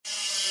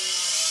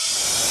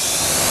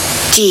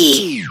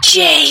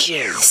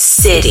DJ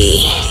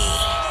City.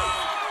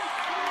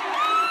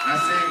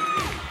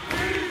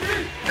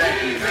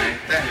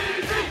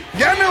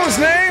 Y'all know his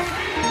name?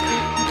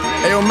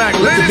 Ayo, Mac,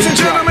 ladies and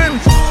gentlemen,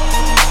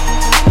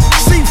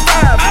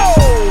 C5,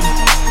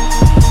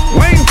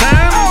 Wayne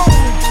time,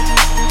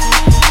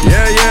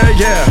 yeah,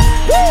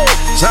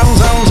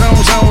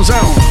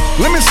 zone.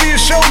 Let me see your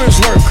shoulders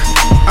work.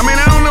 I mean,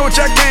 I don't know what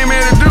y'all came here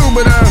to do,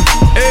 but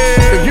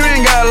if you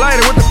ain't got a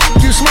lighter, what the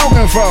f you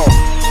smoking for?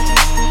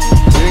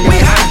 We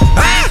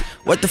hot.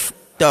 What the f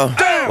though?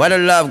 Where the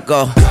love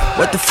go?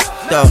 What the f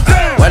though?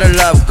 Where the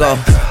love go?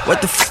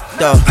 What the f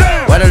though?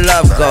 Where the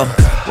love go?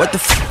 What the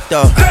f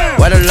though?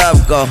 Where the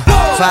love go?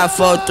 5,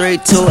 4, 3,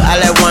 2, I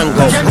let one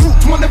go. Yeah, who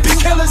wanna be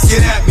killers?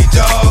 Get at me,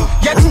 dog.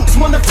 Yeah, who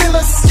wanna feel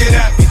us? Get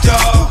at me,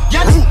 dog.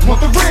 Yeah, who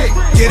want the rig?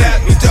 Get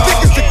at me, dog.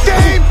 Think it's a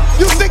game?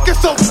 You think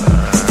it's a game?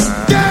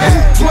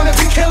 Yeah, who wanna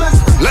be killers?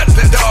 Let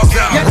the dogs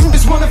out. Yeah, who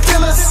just wanna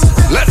feel us?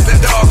 Let the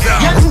dogs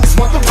out. Yeah, who just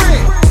want the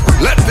rig?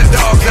 Let the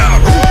dogs out.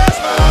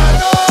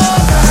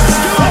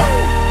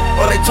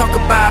 All they talk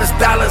about is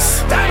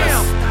dollars.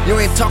 You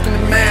ain't talking to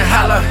man,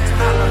 holla.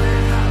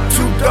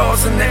 2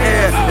 doors in the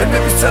air, and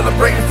if you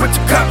celebrating, put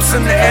your cups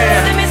in the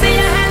air. Let me see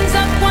your hands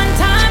up one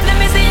time. Let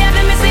me see your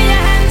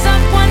hands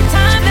up one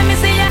time. Let me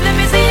see your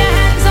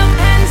hands up,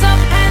 hands up,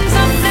 hands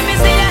up. Let me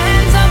see your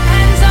hands up,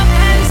 hands up,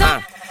 hands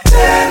up.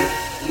 10,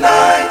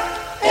 9,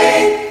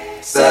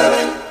 8,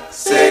 7,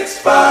 6,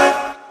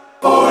 5,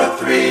 4,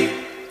 3,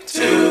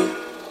 2,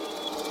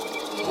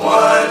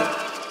 1.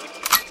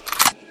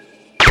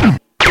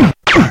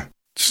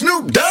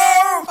 Snoop Dogg.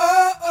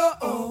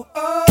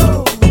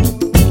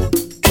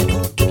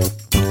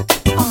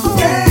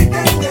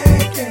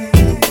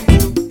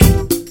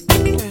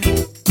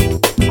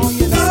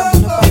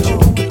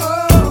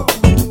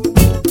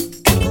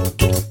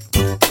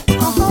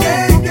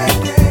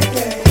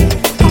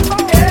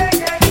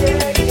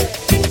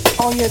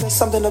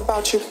 Something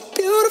about you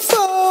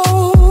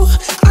beautiful.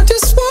 I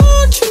just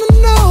want you to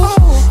know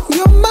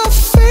you're my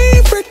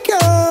favorite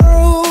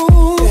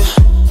girl. Yeah.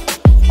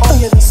 Oh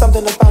yeah, there's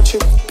something about you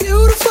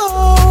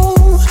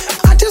beautiful.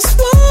 I just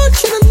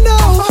want you to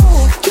know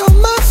you're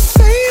my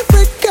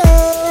favorite girl.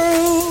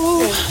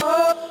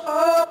 Yeah.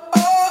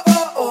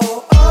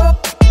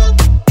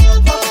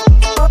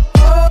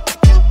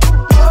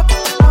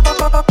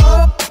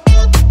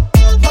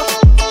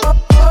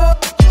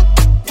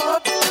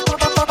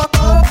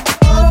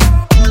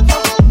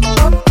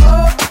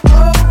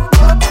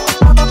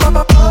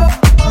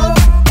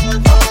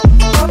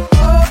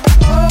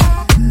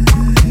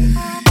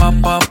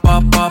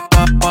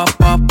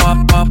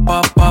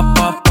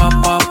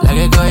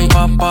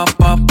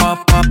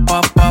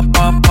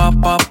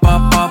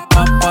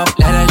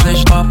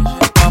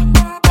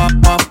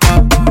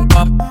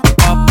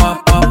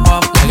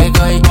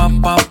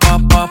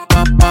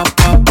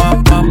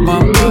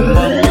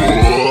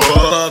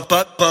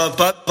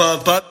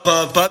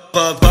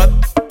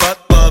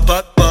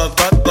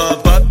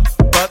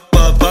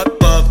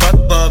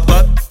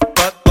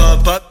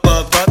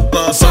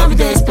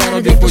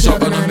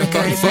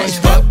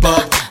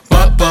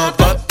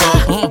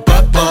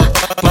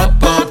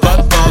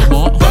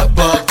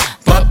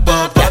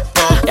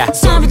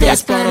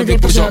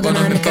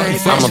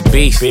 I'm a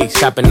beast,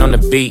 chopping on the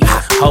beat.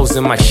 Hoes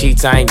in my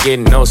sheets, I ain't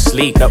getting no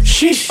sleep. No,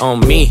 on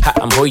me,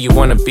 I'm who you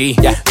wanna be.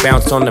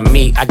 Bounce on the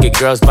meat, I get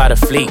girls by the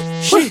fleet.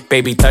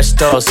 Baby, touch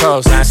those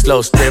hoes, not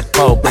slow, strip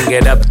pole. Bring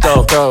it up,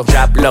 though.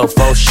 Drop low,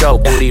 full show,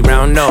 booty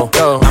round, no.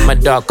 I'm a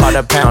dog, call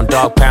a pound,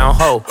 dog pound,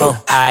 ho.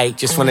 I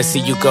just wanna see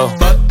you go.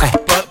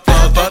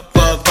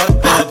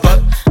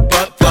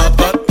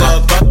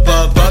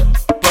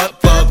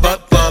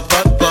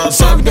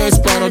 Sabe da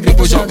espera,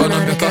 depois joga na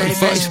minha cara e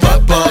faz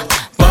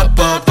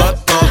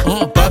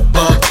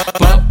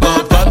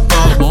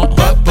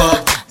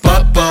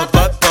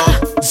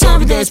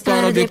Sabe da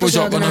espera, depois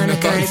joga na minha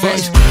cara e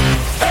faz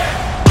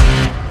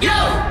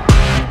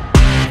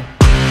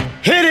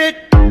Hit it.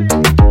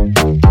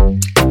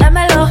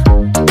 Dámelo,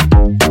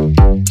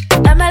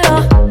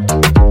 dámelo,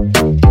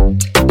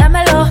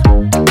 dámelo.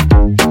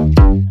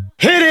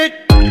 Hit it.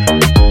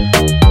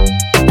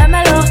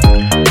 Dámelo,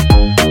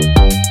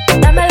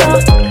 dámelo.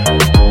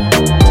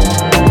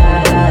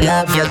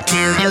 Love you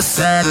till you're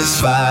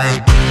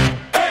satisfied.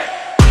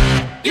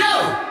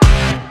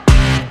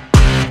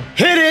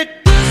 Hit it.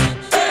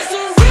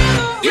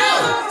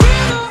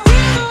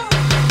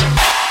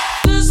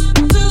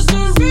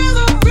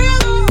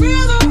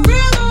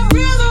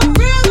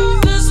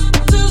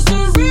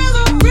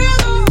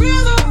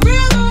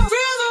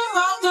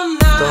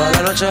 Toda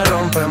la noche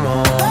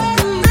rompemos,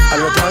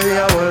 al otro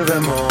día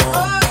volvemos.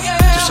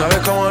 Tú sabes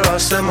cómo lo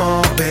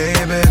hacemos,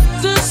 baby.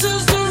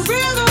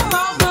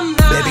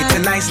 Baby,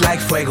 tonight's like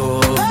fuego.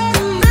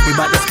 We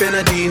bout to spend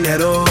a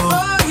dinero.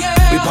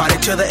 We party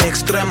to the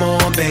extremo,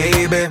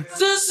 baby.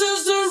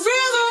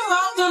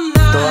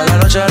 Toda la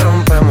noche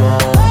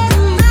rompemos,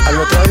 al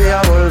otro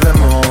día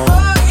volvemos.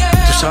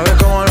 Tú sabes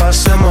cómo lo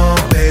hacemos,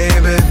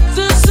 baby.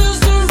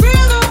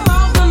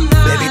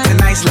 Baby,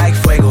 tonight's like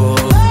fuego.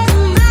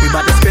 We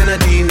bout to spend a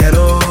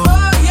dinero.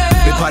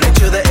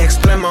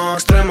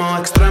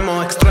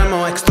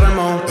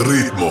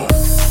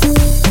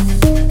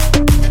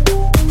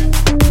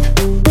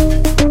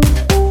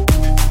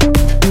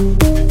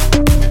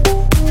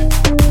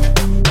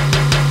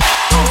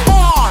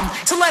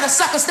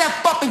 sucker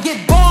step up and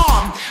get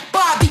bombed.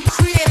 Bobby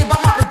created by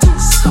my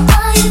producer.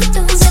 Why you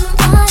losing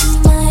my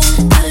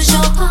mind? 'Cause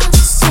your heart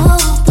is so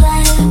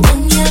blind. When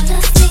you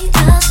left me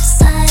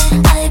outside,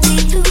 I be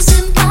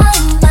losing my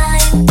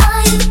mind. Why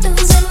you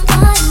losing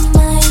my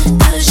mind?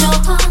 'Cause your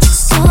heart is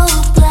so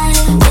blind.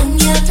 When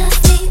you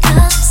left me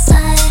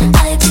outside,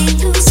 I be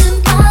losing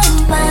my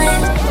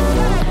mind.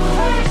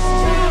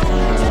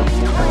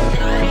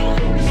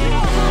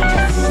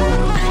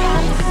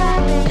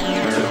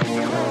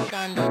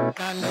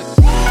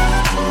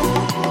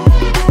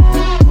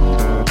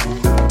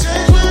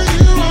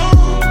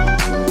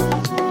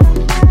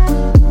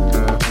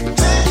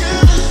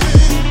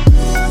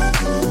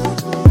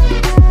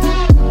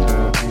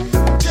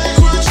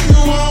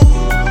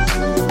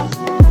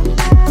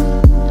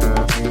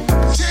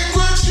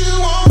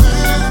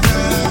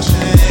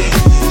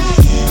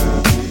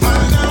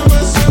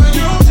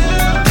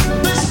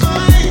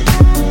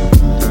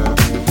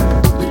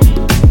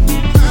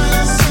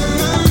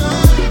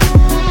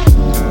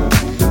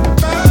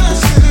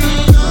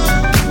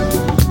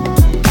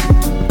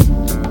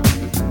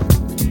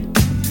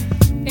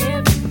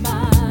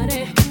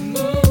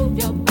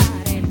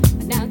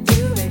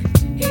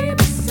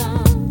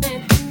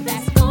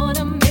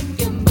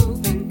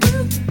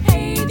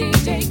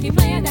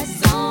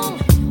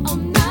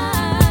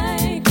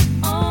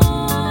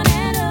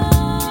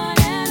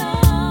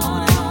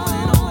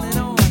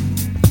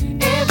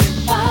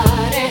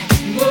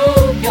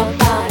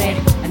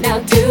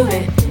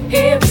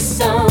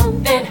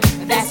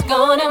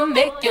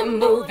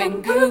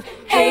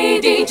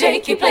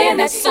 Keep playing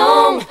that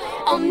song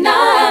all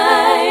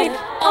night,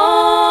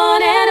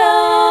 on and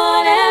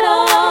on and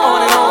on.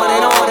 On and on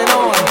and on and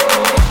on.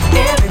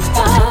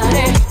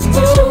 Everybody,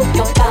 move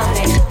your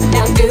body,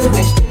 now do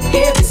it.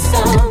 Give me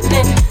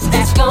something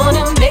that's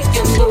gonna make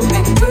you move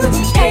and groove.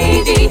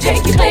 Hey DJ,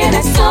 keep playing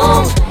that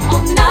song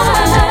all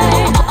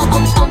night, all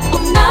night, all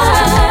night.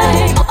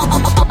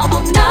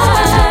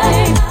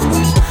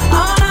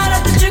 All night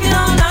I've been drinking,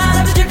 all night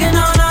I've been drinking,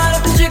 all night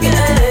I've been drinking,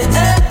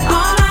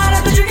 all night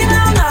I've been drinking,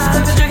 all night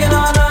I've been drinking,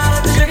 all night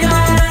I've been drinking,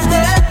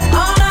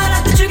 all night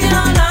I've been drinking,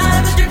 all night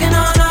I've been drinking,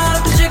 all night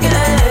I've been drinking,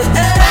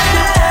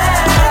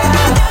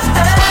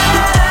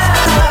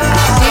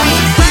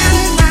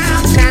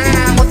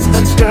 Now with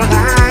the girl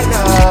I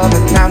love,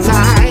 and I'm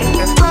like,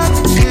 fuck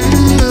you.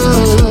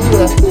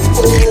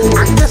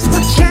 I guess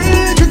the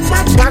change in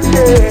my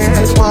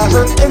pocket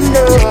wasn't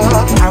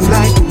enough. I'm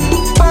like,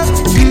 fuck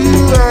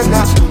you, and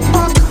I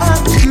fuck her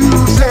too.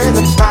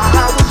 Saying if I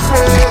was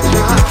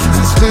richer,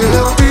 I'd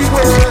still be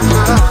with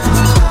her.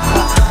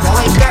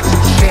 Now ain't that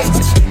some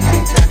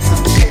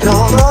shit? And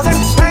although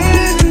there's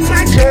pain in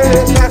my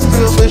chest, I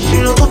still wish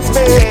you the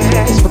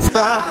best. But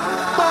fuck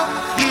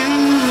you.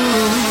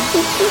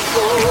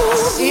 I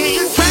see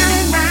you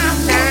turning round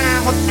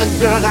now with the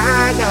girl I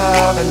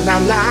love, and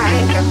I'm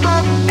like,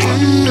 fuck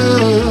you.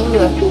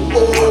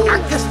 I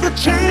guess the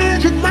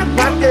change in my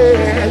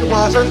pocket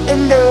wasn't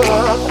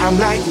enough. I'm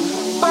like,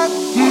 fuck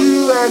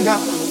you, and I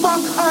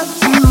fuck her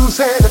too.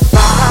 Said if I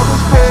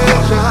was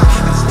richer,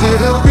 I'd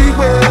still be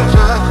with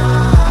her.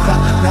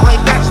 Now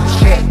ain't that some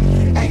shit?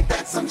 Ain't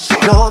that some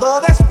shit? And although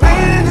there's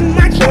pain in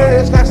my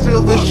chest, I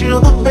still wish you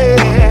the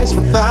best.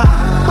 But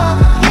fuck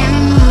you.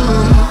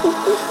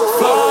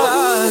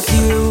 Fuck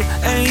you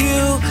and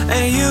you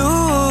and you.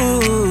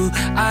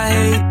 I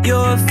hate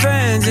your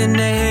friends and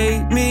they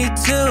hate me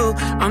too.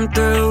 I'm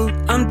through,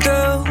 I'm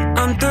through,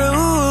 I'm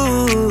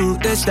through.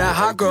 This that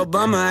hot girl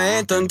bummer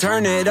anthem,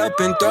 turn it up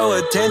and throw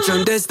a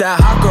tantrum. This that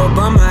hot girl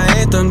bummer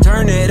anthem,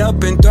 turn it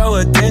up and throw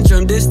a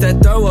tantrum. This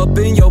that throw up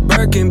in your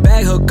Birkin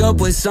bag, hook up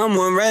with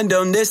someone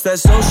random. This that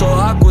social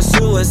awkward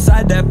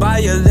suicide, that by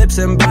your lips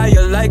and by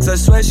your likes. I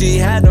swear she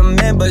had a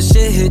man, but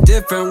shit hit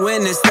different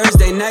when it's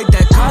Thursday night.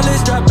 That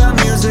college dropout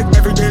music,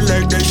 every day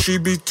like that. She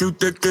be too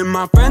thick and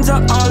my friends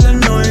are all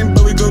annoying,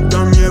 but we go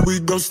dumb, yeah, we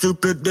go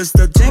stupid. This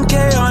the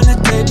 10K on the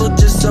table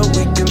just so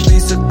we can be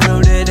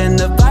secluded, and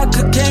the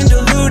vodka came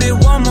diluted.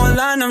 One more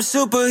line, I'm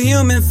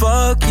superhuman.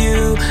 Fuck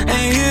you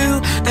and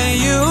you and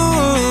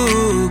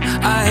you.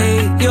 I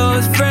hate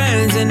your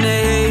friends and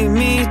they hate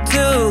me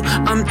too.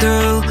 I'm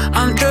through,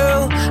 I'm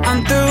through,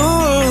 I'm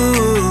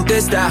through.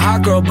 This that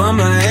hot girl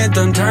bummer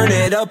anthem, turn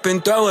it up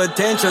and throw a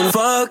tantrum.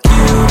 Fuck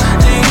you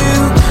and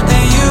you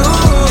and you.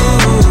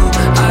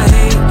 I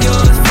hate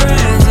your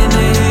friends and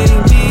they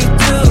hate me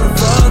too.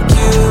 Fuck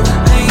you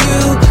and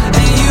you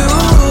and you.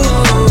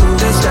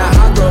 This that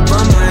hot girl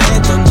bummer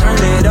anthem, turn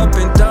it up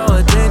and throw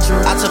a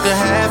tantrum. I took a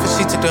half and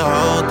she took the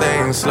whole thing.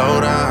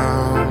 Slow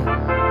down,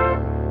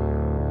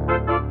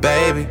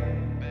 baby.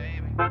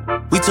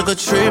 We took a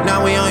trip,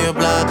 now we on your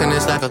block and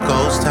it's like a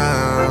ghost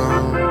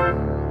town,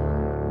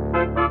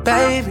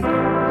 baby.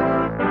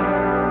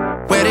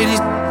 Where did these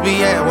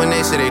be at when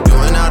they say they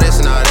doing all this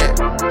and all that?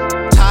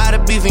 Tired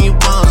of beefing you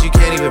bums, you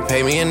can't even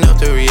pay me enough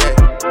to react.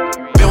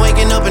 Been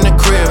waking up in the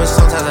crib and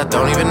sometimes I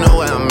don't even know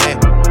where I'm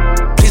at.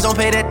 Please don't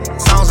pay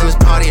that songs in this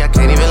party, I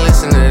can't even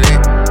listen to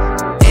that.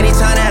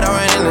 Anytime that I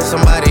run into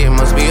somebody, it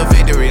must be a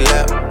victory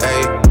lap.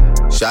 Hey,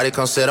 shawty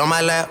come sit on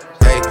my lap.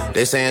 Hey,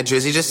 they saying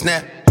Drizzy just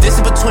snap.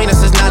 Distance between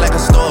us is not like a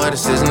store,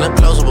 this isn't a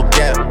closable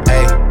gap.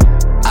 Ay,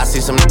 I see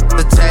some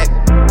attack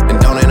and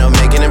don't end up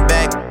making it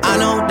back. I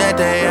know that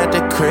they at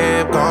the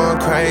crib going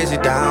crazy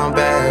down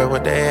bad.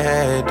 What they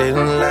had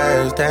didn't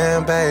last,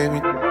 damn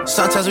baby.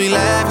 Sometimes we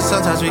laugh and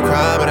sometimes we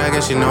cry, but I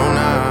guess you know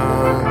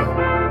now,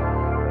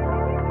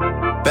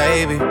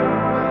 baby.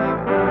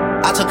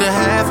 I took a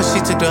half and she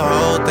took the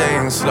whole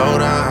thing. Slow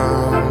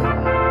down.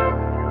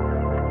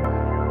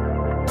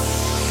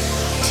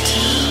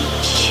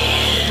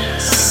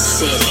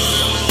 City.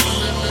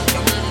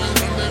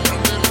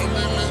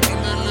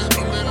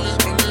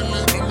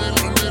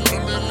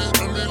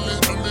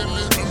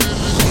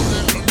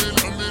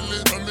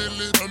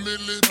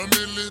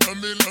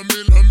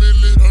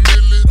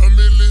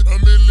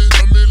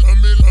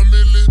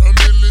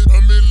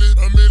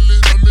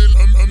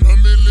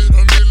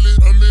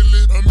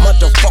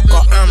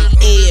 Motherfucker, I'm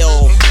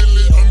ill.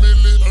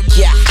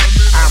 Yeah,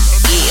 I'm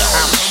ill.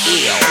 I'm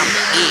ill. I'm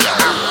ill.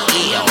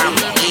 I'm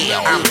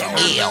ill. I'm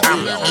ill.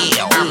 I'm ill.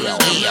 I'm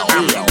ill. I'm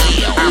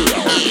ill. I'm ill.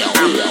 I'm ill.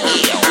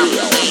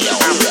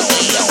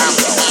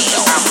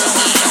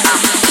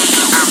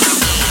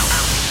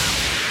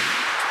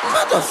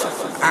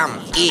 Motherfucker, I'm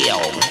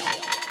ill.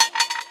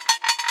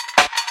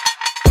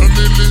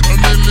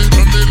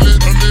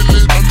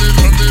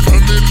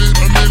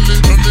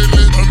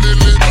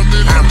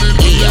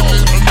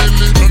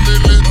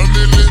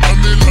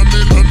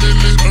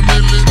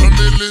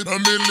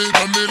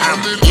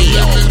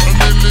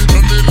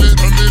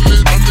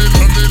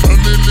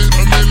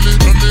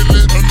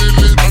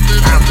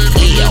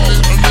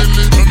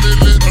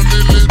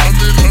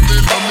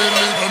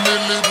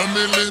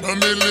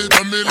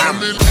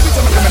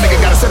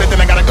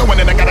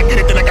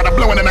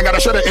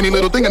 Any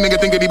little thing a nigga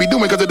think that he be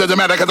doing, cause it doesn't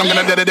matter, cause I'm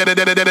gonna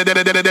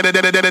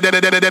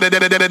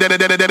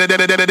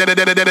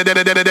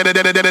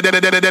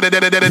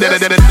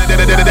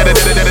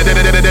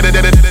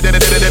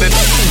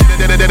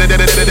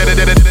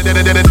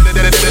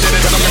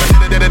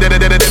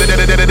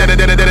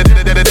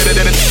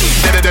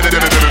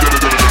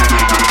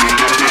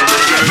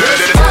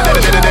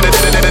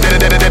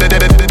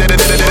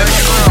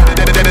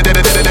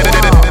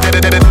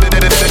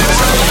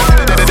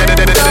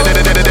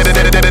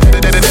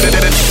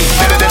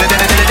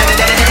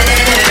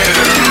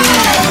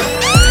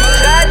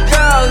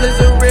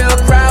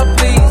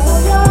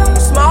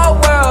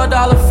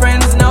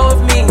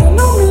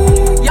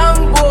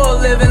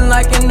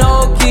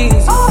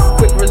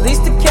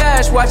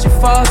watch it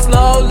fall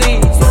slowly.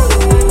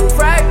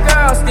 Frat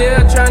girl still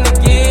tryna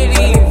get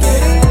in.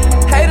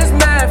 Haters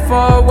mad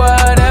for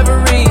whatever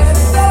reason.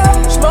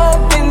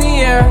 Smoke in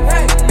the air,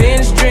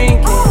 binge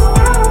drinking.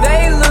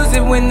 They lose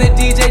it when the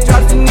DJ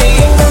drops the knee.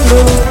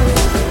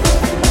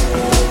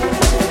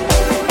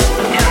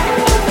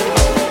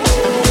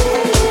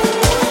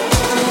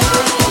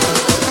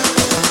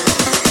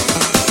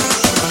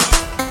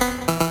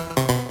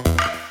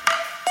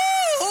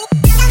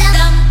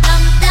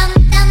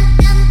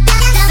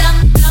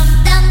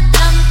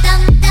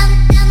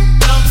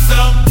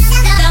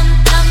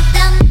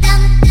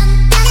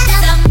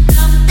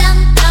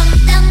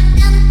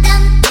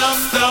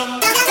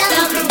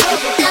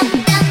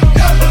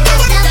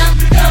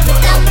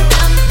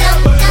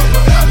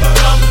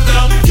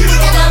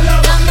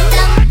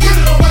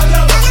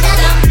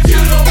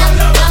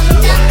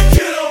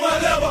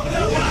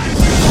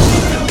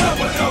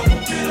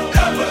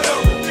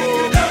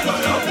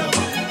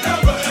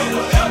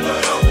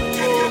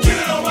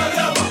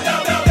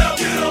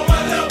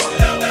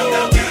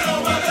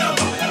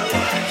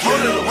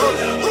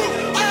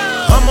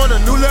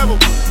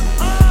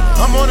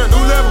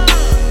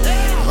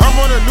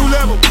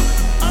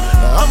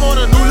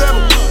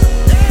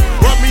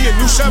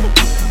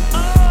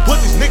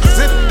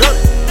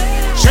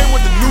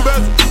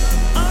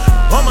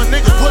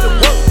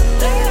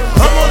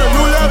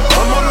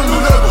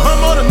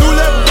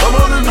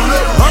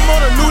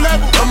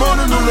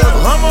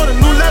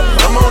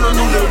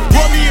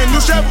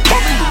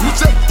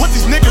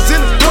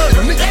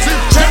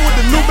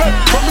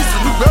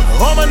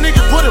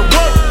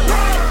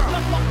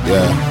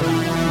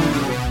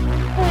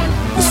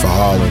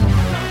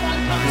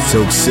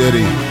 Silk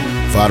City,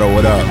 Vado,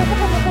 what up?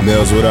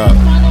 Mills, what up?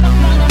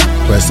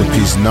 Rest in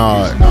peace,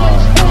 Nard.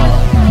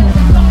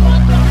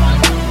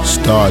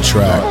 Star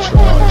Trek.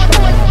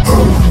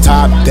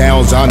 Top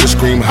downs on the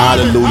scream,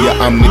 hallelujah.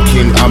 I'm the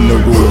king, I'm the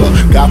ruler.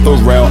 Got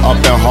Pharrell up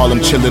in Harlem,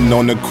 chillin'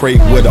 on the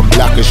crate with a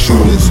block of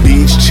shooters.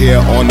 Beach chair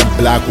on the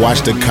block,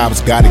 watch the cops,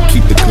 gotta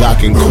keep the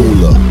Glock in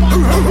cooler.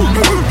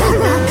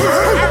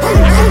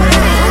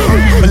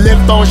 A lip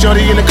phone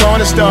shorty in the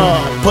corner store.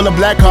 Pull a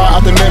black car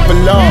out the mint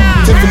below.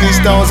 Tiffany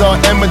stones all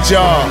in my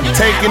jaw.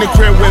 Taking the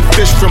crib with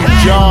fish from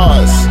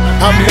Jaws.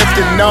 I'm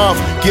lifting off,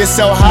 get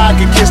so high, I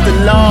can kiss the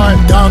lawn.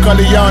 Don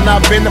Corleone,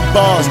 I've been the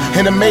boss.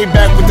 In the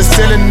Maybach with the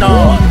ceiling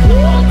on.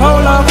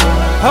 Hold up,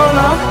 hold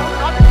up.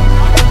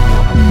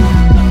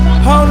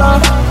 Hold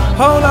up,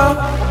 hold up.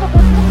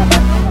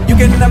 You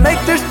cannot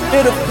make this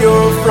shit if you're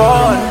a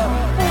fraud.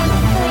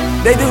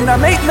 They do not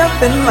make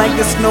nothing like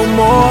this no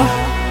more.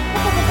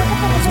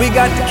 Cause we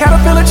got the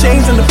caterpillar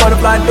chains and the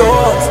butterfly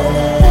doors.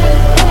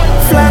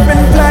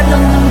 Flapping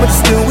platinum, but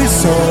still we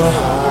soar.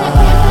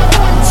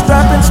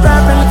 Strapping,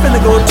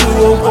 finna go to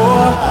a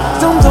war.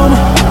 Zoom, zoom,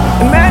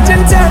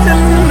 imagine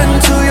tapping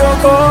into your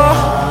core.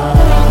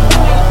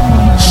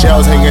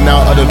 Shells hanging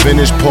out of the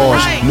vintage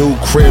Porsche. New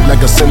crib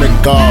like a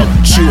synagogue.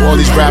 Shoot all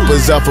these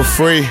rappers up for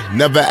free.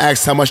 Never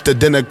asked how much the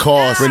dinner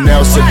cost.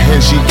 Renell sip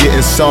Henshi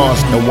getting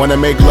sauce. And wanna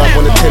make love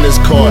on the tennis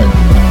court.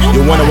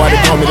 You wonder why they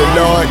call me the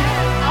Lord?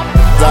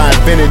 I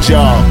invented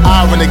y'all.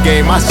 I run the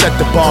game, I set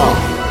the bar.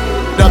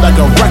 Up like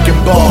a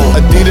wrecking ball.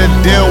 Adidas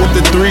deal with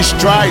the 3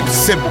 stripes.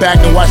 Sit back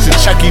and watch the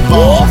Chucky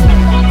ball.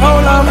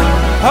 Hold up,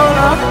 hold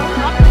up.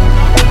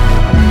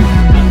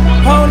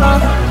 Hold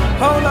up,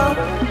 hold up.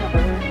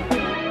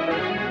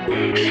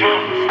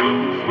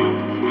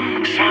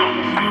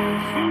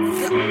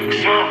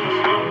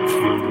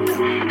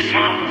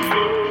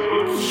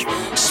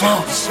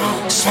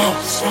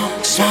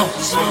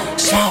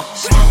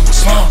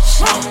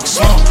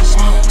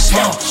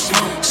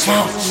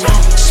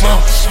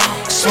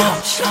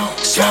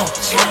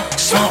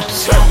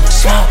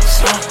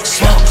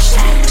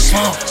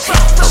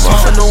 I'm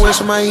off in the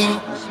west of my heat.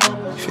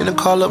 Finna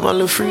call up my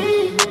little freak.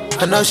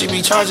 I know she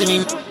be charging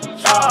me,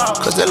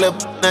 cause that little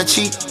not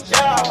cheap.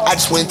 I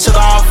just went and took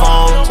off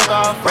home,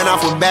 ran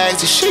off with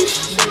bags of shit.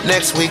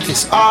 Next week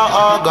it's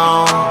all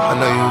gone. I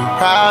know you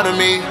proud of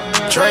me.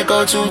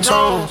 Draco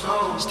 2-tone,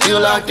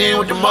 still locked in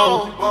with the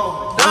mo.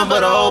 None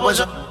but a whole bunch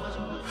of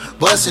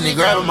bustin' and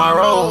grabbing my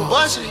roll.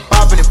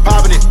 Poppin' it,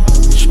 poppin' it.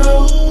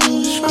 Shroom,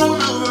 shroom,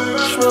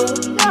 shroom,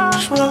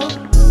 shroom,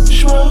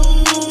 shroom,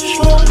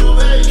 shroom, shroom,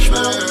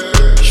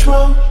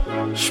 shroom,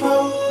 shroom,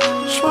 shroom,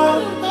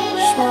 shroom,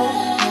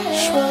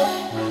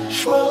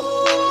 shroom,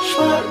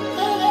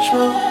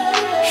 shroom,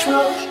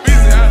 shroom.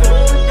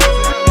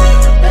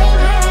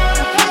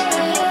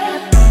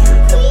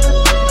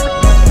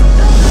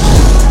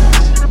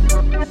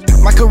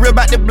 My career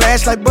bout to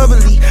blast like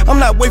bubbly. I'm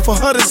not waiting for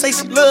her to say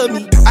she love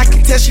me. I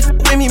can tell she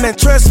with me, man,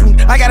 trust me.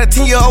 I got a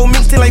 10-year-old me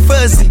still like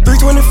fuzzy.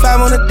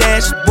 325 on the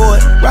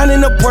dashboard. Riding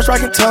the Porsche,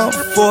 rockin' Tom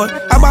Ford.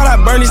 I bought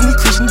out Bernie's new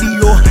Christian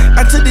Dior.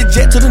 I took the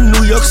jet to the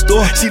New York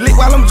store. She lit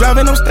while I'm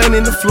driving, I'm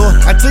standing the floor.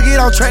 I took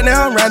it off track,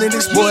 now I'm riding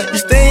this boy. You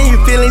stay in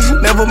your feelings, you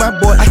never my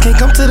boy. I can't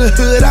come to the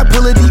hood, I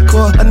pull a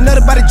decoy.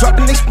 Another body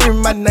dropping, they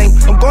screaming my name.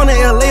 I'm going to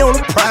LA on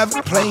a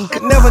private plane.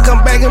 Could never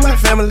come back and my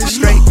family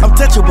straight. I'm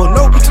touchable,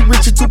 no, too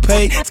rich or too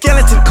paid.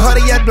 Skeleton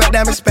cardiac, black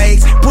diamond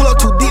spades. Pull up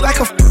too deep like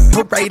a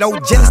parade. Oh,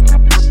 jealous,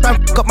 I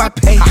fuck up my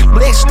pay.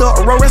 Blade store,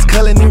 Aurora's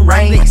culling in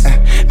rain.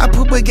 I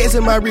put baguettes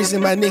in my wrist,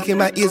 in my neck, in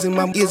my ears, in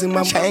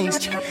my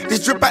chains.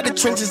 This drip out the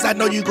trenches, I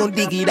know you gon'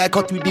 dig it. I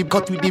go through deep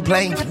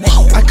planes.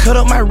 I cut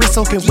up my wrist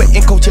soaking wet,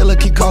 and Coachella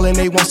keep calling,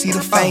 they won't see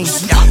the fame.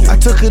 I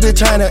took her to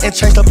China and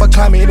changed up her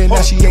climate, and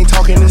now she ain't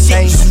talking the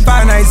same.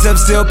 5 nights up,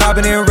 still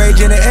popping and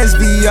raging. The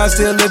SVR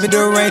still living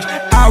the range.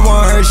 I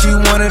want her, she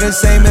wanted the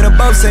same, and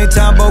above same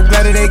time, both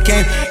glad that they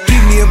came.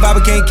 Keep me a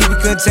vibe, can't keep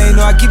it contained.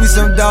 No, I keep me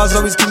some dolls,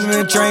 always keep me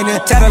in training.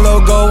 Tat a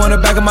logo on the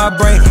back of my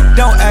brain.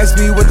 Don't ask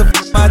me what the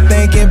f I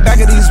thinking. Back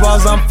of these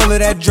walls, I'm full of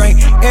that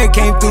drink. Air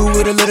came through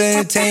with a little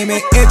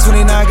entertainment. Air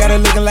 29 got it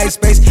looking like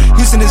space.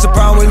 Houston is a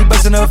problem where we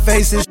busting her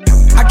faces.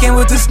 I came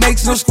with the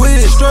snakes, no squid.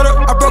 Straight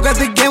up, I broke out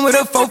the game with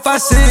a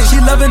 4-5-6. She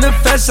loving the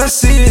fest, I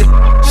see it.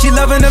 She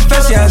loving the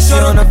fest, yeah, I see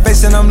it on her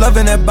face. And I'm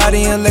loving that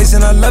body and lace.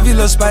 And I love you,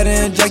 little Spider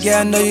and Jack. Yeah,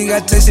 I know you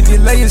got taste. If you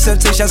lay yourself,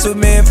 take shots with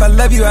me. If I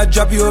love you, I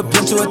drop you a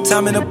pin to a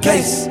time and a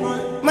place.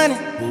 Money,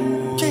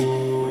 G,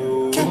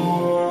 K,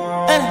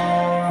 N,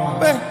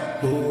 money,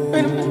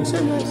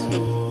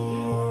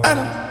 I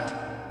don't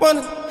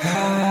wanna,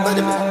 but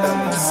it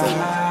was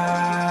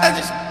I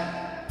just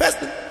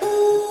passed it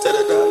to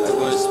the door.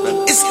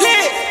 It's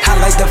lit. I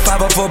like the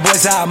 504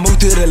 boys, how I move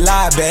through the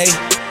lobby.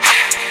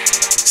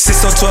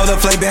 612, the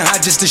flame been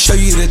hot just to show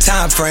you the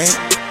time frame.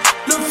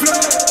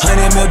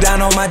 100 mil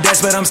down on my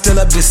desk, but I'm still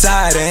up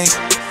deciding.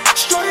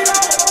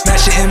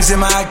 Mashing M's in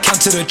my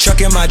account to the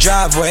truck in my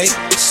driveway.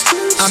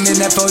 I'm in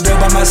that photo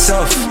by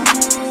myself.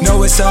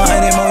 Know it's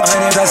 100 more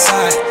 100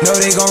 outside. Know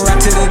they gon' rock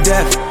to the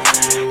death.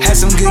 Had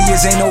some good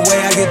years, ain't no way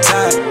I get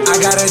tired. I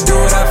gotta do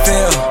what I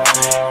feel.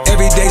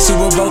 Every day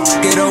Super Bowl,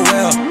 get a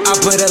well. I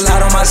put a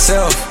lot on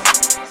myself.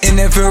 And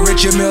if you're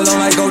rich, your meal on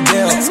like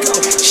Odell.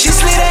 She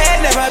slid her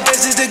head, now my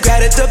business to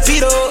grab a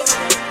torpedo.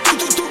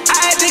 I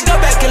had to go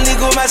back and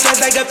legal my songs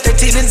like a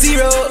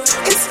 13-0.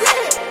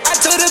 I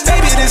told her,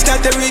 baby, this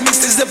not the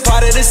remix, this is a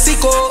part of the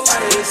sequel.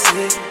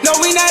 No,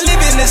 we not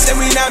living the same,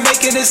 we not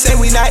making the same,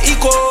 we not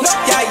equal.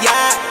 Yeah,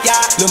 yeah,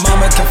 yeah. Lil'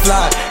 mama can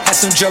fly, had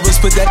some troubles,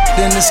 put that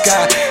in the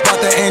sky.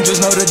 Thought the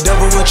angels know the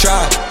devil will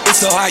try.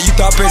 It's so hot, you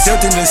thought Prince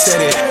Hilton just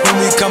said it. When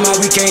we come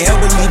out, we can't help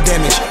but leave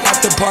damage.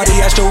 After party,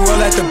 astro roll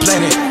at the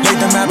planet. Laid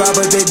the map out,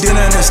 but they didn't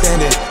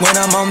understand it. When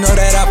I'm home, know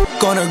that I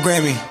f*** on a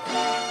Grammy.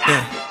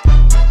 Yeah.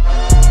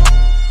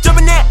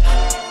 Jumpin' that,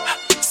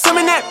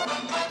 summon that,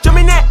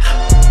 jumpin' that,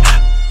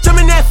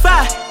 jumpin' that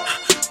fire,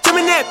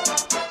 jumpin' that,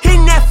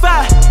 hitting that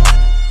fire,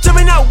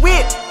 jumpin' out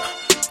with,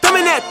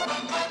 drumming that,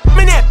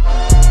 drumming that,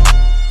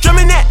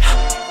 drumming that,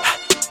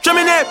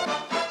 drumming that,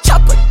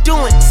 chopper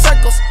doing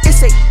circles,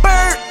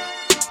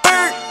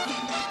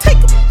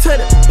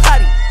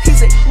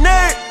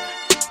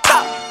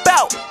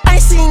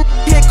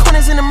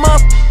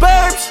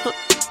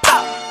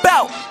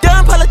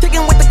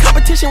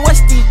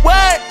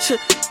 What?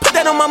 Put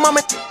that on my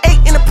mama,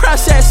 8 in the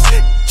process.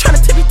 Tryna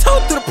tippy-toe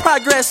through the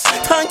progress.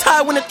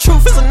 Tongue-tied when the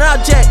truth is an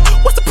object.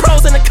 What's the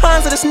pros and the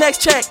cons of this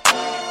next check?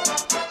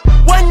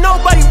 Wasn't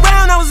nobody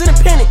round, I was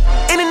independent.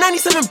 In a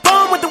 97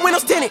 bomb with the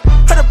windows tinted.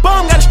 Heard a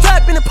bomb, got a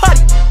strap in the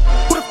potty.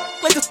 Who the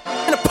f like this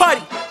in a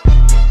party?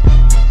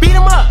 Beat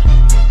him up,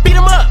 beat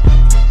him up,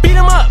 beat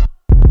him up,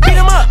 beat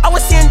him up. I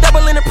was seeing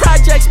double in the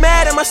projects,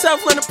 mad at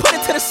myself, learning to put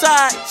it to the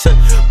side.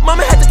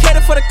 Mama had to cater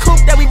for the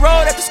coupe that we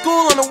rode after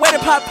school on the way to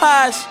pot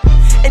pies.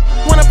 And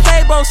wanna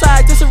play both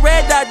sides, just a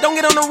red dot, don't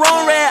get on the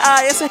wrong red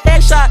eye. It's a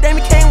headshot, then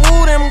we can't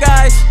woo them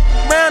guys.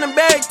 Round and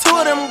buried 2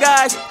 of them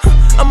guys.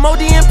 I'm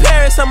OD in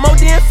Paris, I'm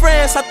OD in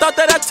France. I thought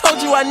that I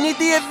told you I need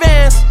the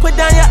advance. Put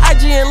down your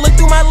IG and look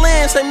through my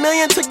lens. $1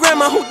 million to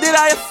grandma, who did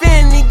I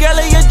offend? The girl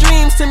of your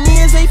dreams, to me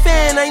is a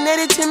fan. I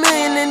netted 10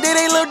 million and did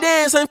a little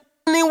dance. I'm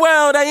f***ing the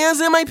world, I ends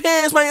in my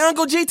pants. My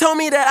Uncle G told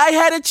me that I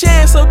had a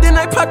chance. So then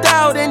I popped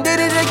out and did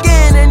it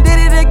again, and did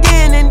it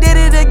again, and did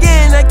it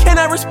again. I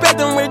cannot respect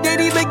them, where did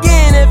he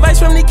begin? Advice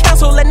from the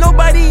council, let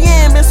nobody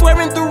in. Been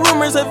swearing through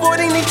rumors,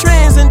 avoiding the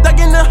trends. And dug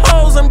in the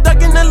holes, I'm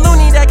dug in the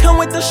loony that come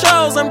with the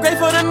shows. I'm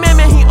grateful to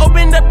Mimmin, he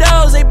opened up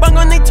doors. They bung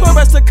on they tour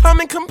bus to come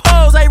and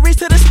compose. I reach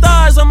to the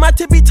stars on my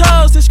tippy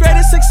toes. This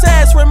greatest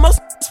success where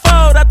most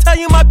fold. I tell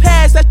you my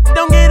past, that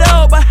don't get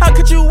old. But how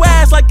could you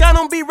ask, like I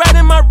don't be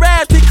writing my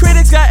raps? The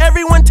critics got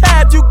everyone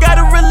tapped, you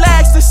gotta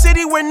relax. The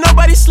city where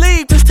nobody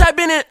sleep, just tap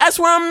in and that's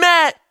where I'm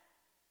at.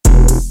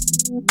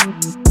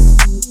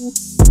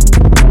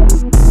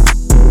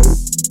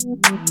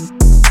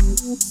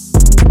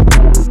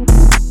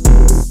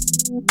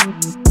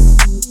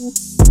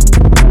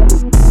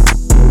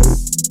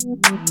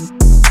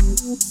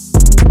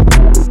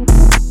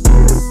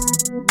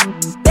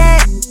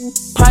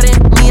 Pardon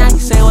me, I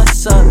say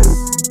what's up.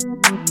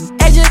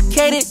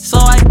 Educated, so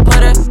I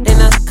put her in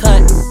a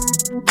cut.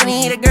 I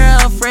need a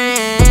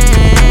girlfriend.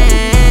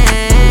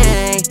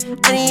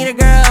 I need a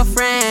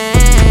girlfriend.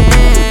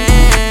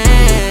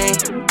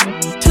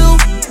 2,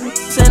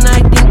 and I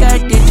think I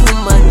did too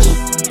much.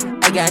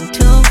 I got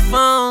 2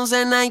 phones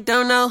and I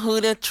don't know who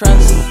to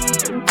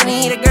trust. I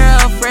need a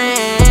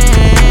girlfriend.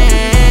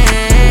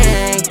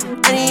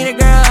 I need a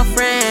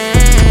girlfriend.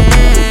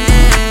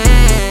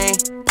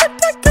 Put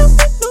that girl in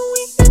the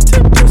we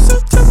introduce her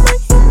to my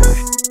humor.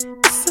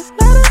 It's a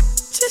lot of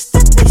just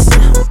that they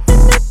sit home in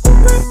that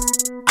Uber.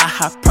 I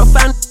have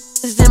profound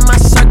in my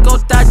circle,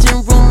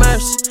 dodging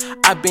rumors.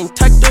 I've been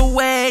tucked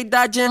away,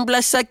 dodging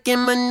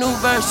blood-sucking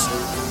maneuvers.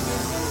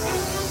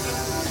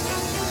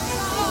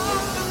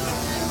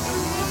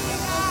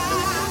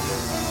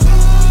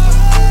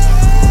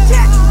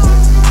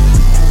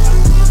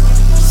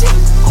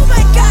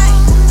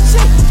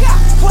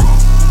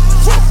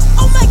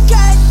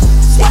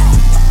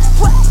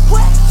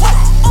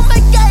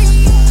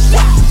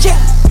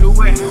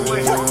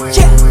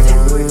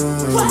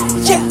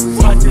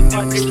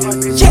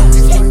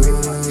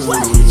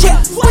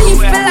 When you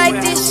feel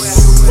like this,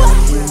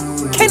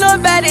 can't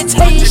nobody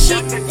tell you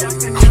shit.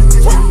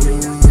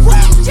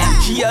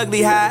 She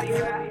ugly hot,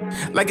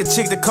 like a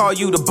chick that call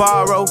you to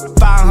borrow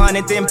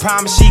 500, then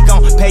promise she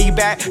gon' pay you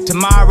back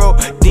tomorrow.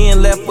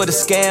 Then left with a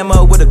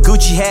scammer with a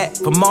Gucci hat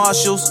for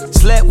Marshalls.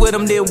 Slept with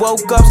him, then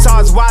woke up, saw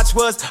his watch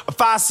was a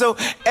fossil.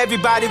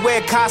 Everybody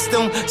wear a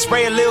costume,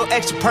 spray a little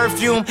extra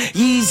perfume.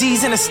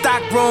 Yeezys in the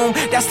stock room,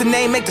 that's the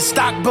name, make the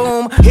stock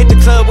boom. Hit the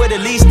club with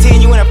at least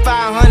 10, you in a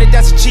 500,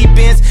 that's a cheap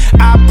ends.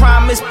 I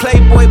promise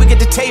Playboy, we get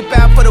the tape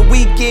out for the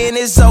weekend,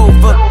 it's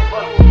over.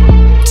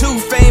 Too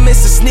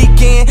famous to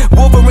sneak in,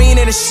 Wolverine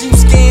in a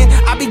sheepskin.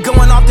 I be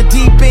going off the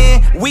deep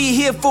end. We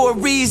here for a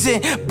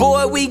reason,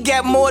 boy. We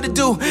got more to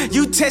do.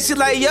 You text it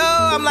like yo,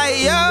 I'm like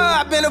yo.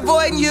 I've been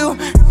avoiding you.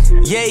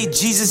 Yay,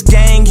 Jesus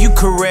gang, you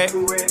correct.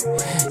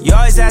 You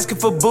always asking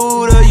for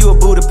Buddha, you a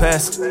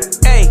Budapest.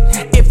 Hey,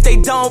 if they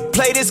don't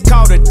play this,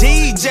 call the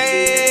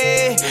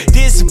DJ.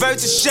 This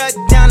verse shut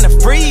down the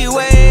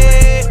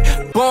freeway.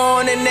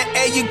 Born in the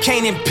air, you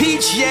can't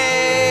impeach,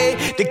 yeah.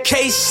 The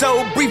case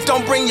so brief,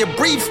 don't bring your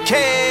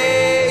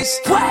briefcase.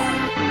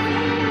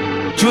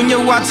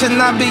 Junior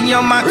Watanabe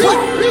on my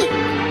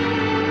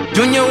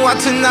Junior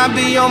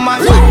Watanabe on my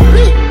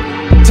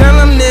Tell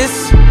him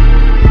this,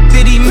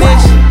 did he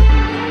miss?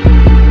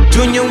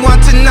 Junior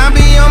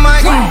Watanabe on my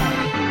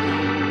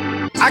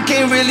I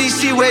can't really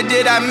see where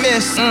did I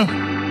miss.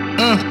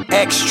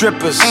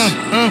 Ex-strippers,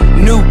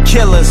 new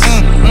killers,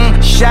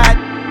 shot,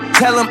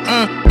 tell him,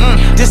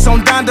 this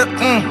on Donda,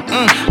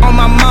 on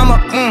my mama,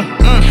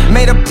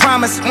 made a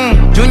promise,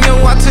 Junior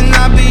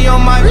Watanabe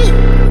on my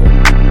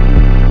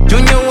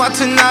Junior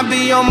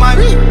Watanabe on my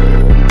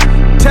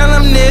tell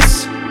him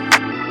this,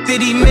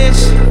 did he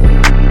miss?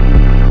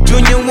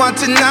 Junior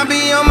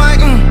Watanabe on my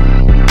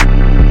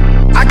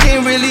I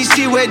can't really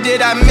see where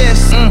did I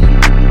miss.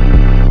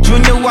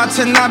 Junior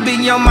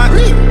Watanabe on my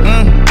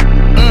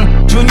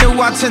Junior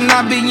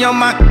Watanabe on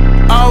my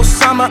all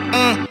summer,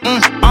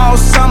 all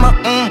summer,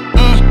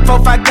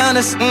 4-5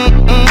 gunners,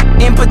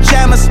 in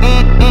pajamas,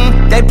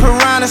 they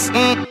piranhas,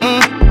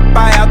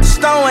 buy out the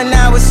store and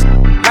now it's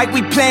like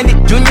we planned it.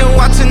 Junior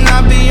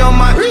Watanabe on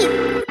my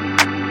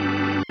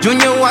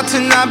Junior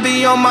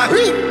Watanabe on my.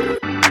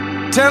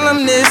 Tell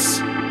him this.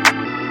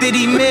 Did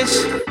he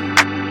miss?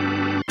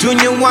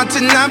 Junior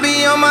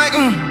Watanabe on my.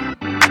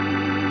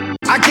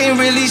 I can't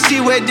really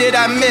see where did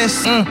I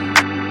miss.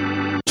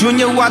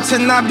 Junior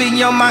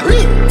Watanabe on my.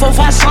 4,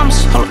 5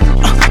 sums, hold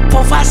up.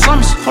 4, 5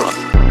 sums, hold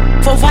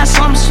up. 4, 5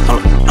 sums,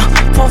 hold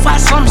up. 4, 5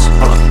 sums,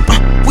 hold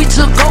up. We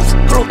took off,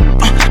 hold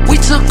up. We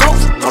took off,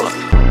 hold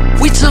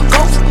up. We took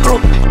off, hold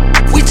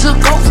up. We took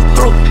off,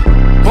 hold up.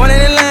 Born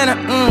in Atlanta,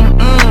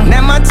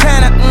 now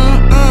Montana,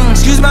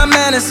 excuse my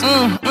manners,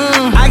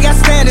 I got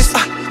standards,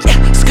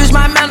 excuse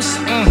my manners,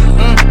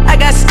 I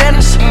got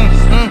standards,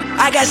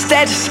 I got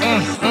status,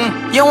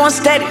 you want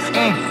steady,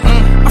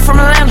 I'm from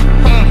Atlanta,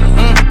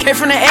 came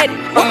from the Eddie,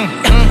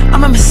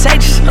 I'm a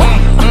Mercedes,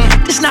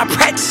 this not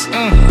practice,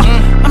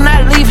 I'm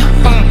not leaving,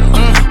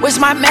 where's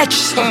my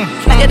mattress,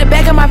 I get the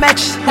bag of my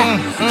mattress,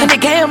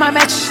 100K on my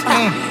mattress,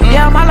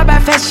 yeah I'm all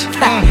about fashion,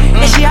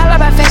 and she all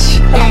about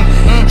fashion,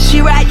 she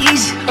ride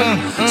easy,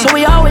 so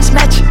we always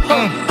match,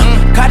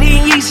 Cardi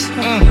and Yeezy,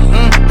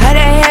 how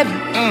they have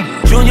it.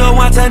 Junior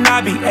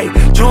Watanabe, ayy,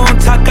 Jun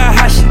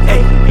Takahashi,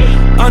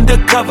 ayy,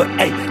 undercover,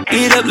 ayy,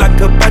 eat up like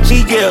a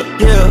bachi, yeah,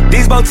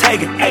 these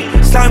Bottega,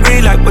 ayy, slime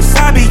green like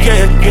wasabi,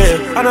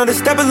 yeah, I know the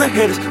steppers and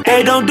hitters,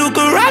 they don't do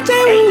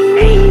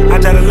karate, I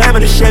drive a Lamb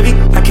and a Chevy,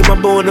 I keep my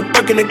boy in the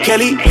Burke and the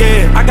Kelly,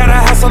 yeah, I got a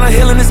house on a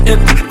hill and it's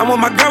empty, I'm with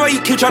my girl, you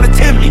keep trying to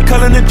tempt me,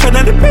 culling the trend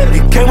of the Bentley,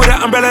 came with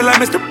an umbrella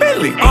like Mr.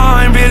 Bentley,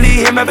 I'm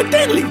really him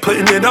evidently,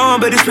 putting it on,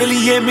 but it's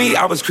really in me,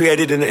 I was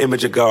created in the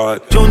image of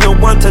God, Junior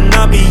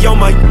Watanabe on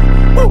my,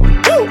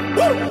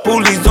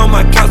 Bullies on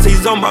my couch,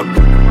 he's on my.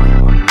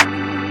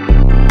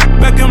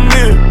 Back in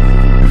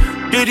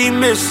mirror, did he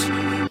miss?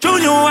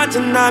 Junior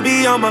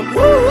Watanabe on my.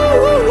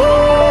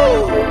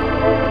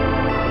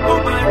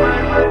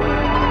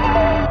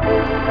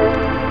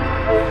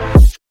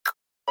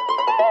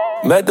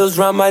 Medals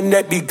round my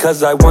neck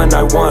because I won.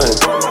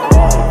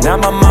 Now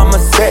my mama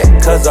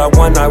set cause I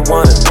won.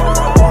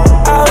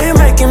 Out here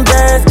making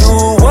bands,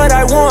 do what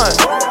I want.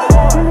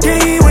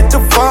 D with the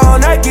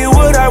phone, I get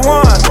what I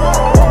want.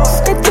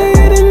 Skip the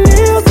hidden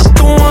nails up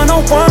the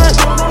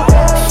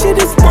 101. She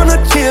just wanna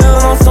chill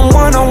on some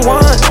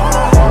one-on-one.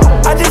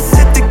 I just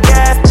hit the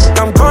gas,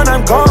 I'm gone.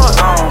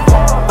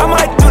 I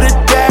might do the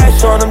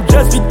dash on them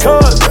just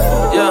because.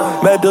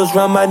 Medals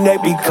round my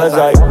neck because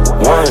I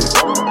won.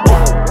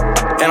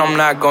 And I'm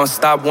not gonna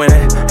stop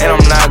winning, and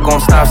I'm not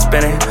gonna stop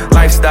spinning.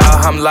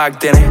 Lifestyle, I'm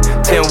locked in it.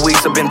 10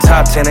 weeks, I've been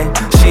top 10ing.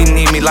 She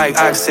need me like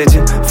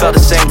oxygen. Felt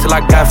the same till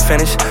I got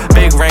finished.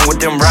 Big ring with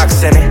them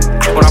rocks in it.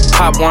 When I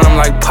pop one, I'm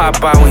like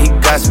Popeye when he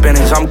got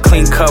spinach. I'm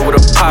clean cut with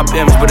a pop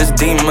image, but it's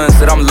demons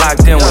that I'm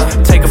locked in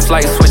with. Take a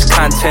flight, switch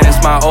content.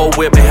 It's my old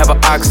whip and have an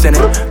ox in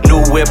it.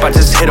 New whip, I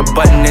just hit a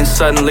button and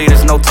suddenly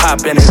there's no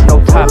top in it.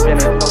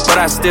 But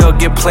I still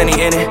get plenty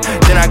in it.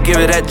 Then I give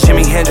it that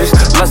Jimi Hendrix.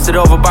 Lusted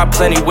over by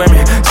plenty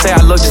women. Say I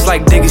look just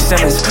like Diggy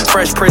Simmons.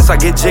 Fresh Prince, I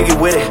get jiggy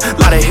with it.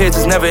 Lot of hits,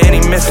 there's never any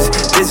misses.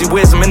 Dizzy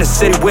wisdom in the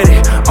city with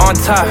it. On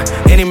top,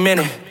 any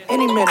minute.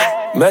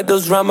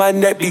 Medals round my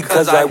neck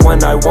because I won.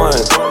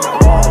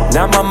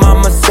 Now my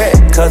mama set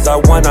cause I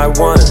won.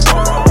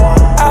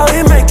 Out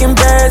here making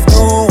bands,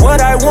 do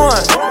what I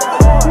want.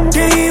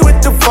 D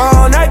with the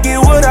phone, I get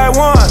what I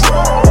want.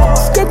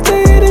 Skip the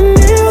hidden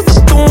nails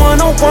up the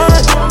 101.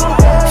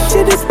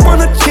 She just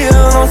wanna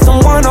chill on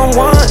some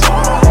one-on-one.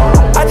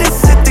 I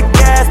just hit the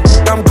gas,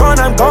 I'm gone.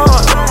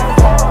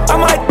 I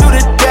might do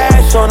the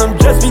dash on them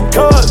just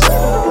because.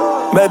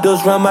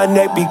 Medals round my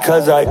neck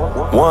because I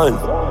won.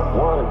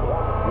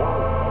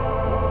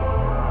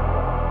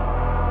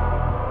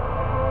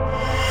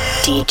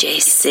 DJ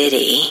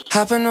City.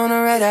 Hopping on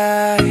a red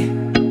eye.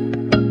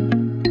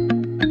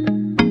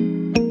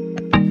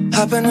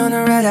 Hopping on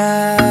a red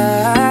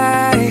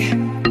eye.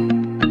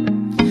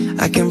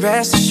 I can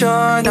rest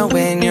assured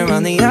knowing you're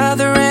on the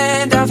other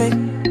end of it.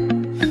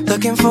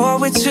 Looking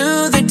forward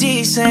to the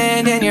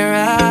descent and you're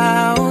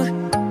out.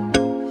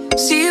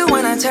 See you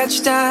when I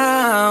touch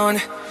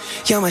down.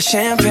 You're my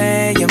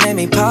champagne, you made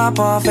me pop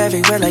off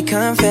everywhere like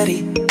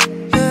confetti.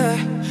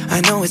 I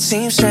know it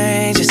seems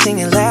strange, I seen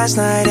it last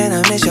night and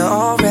I miss you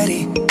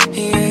already.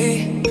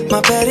 Yeah.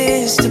 My bed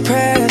is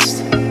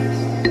depressed,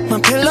 my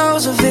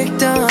pillow's a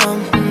victim.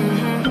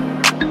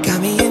 Got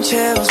me in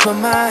chills, but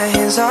my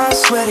hands are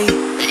sweaty.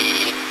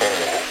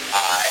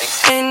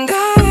 And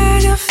I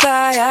had to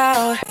fly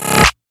out.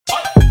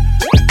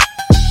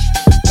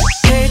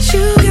 Hate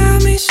you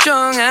got me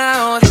strung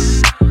out.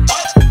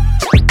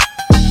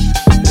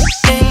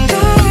 And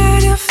I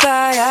had to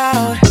fly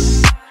out.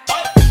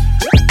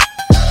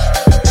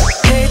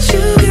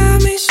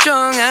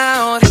 Strung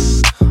out.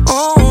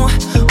 Oh,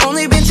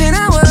 only been 10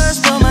 hours,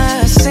 but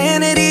my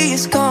sanity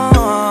is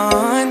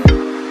gone.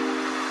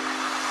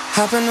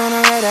 Hopping on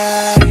a red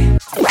eye.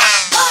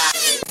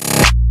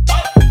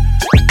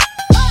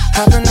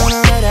 Hopping on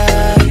a red eye.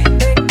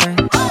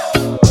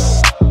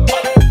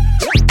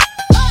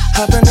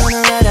 Hopping on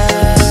a red eye.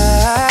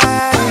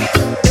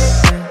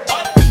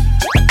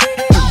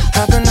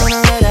 Hopping on a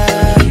red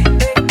eye.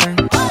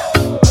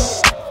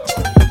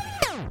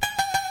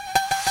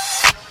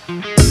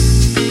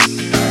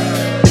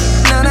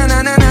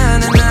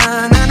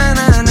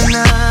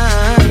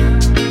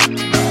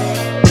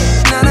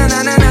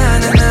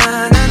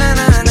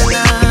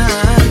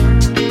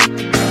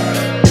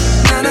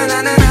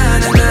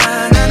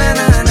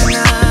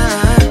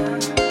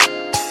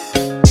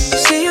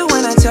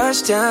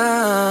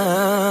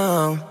 question.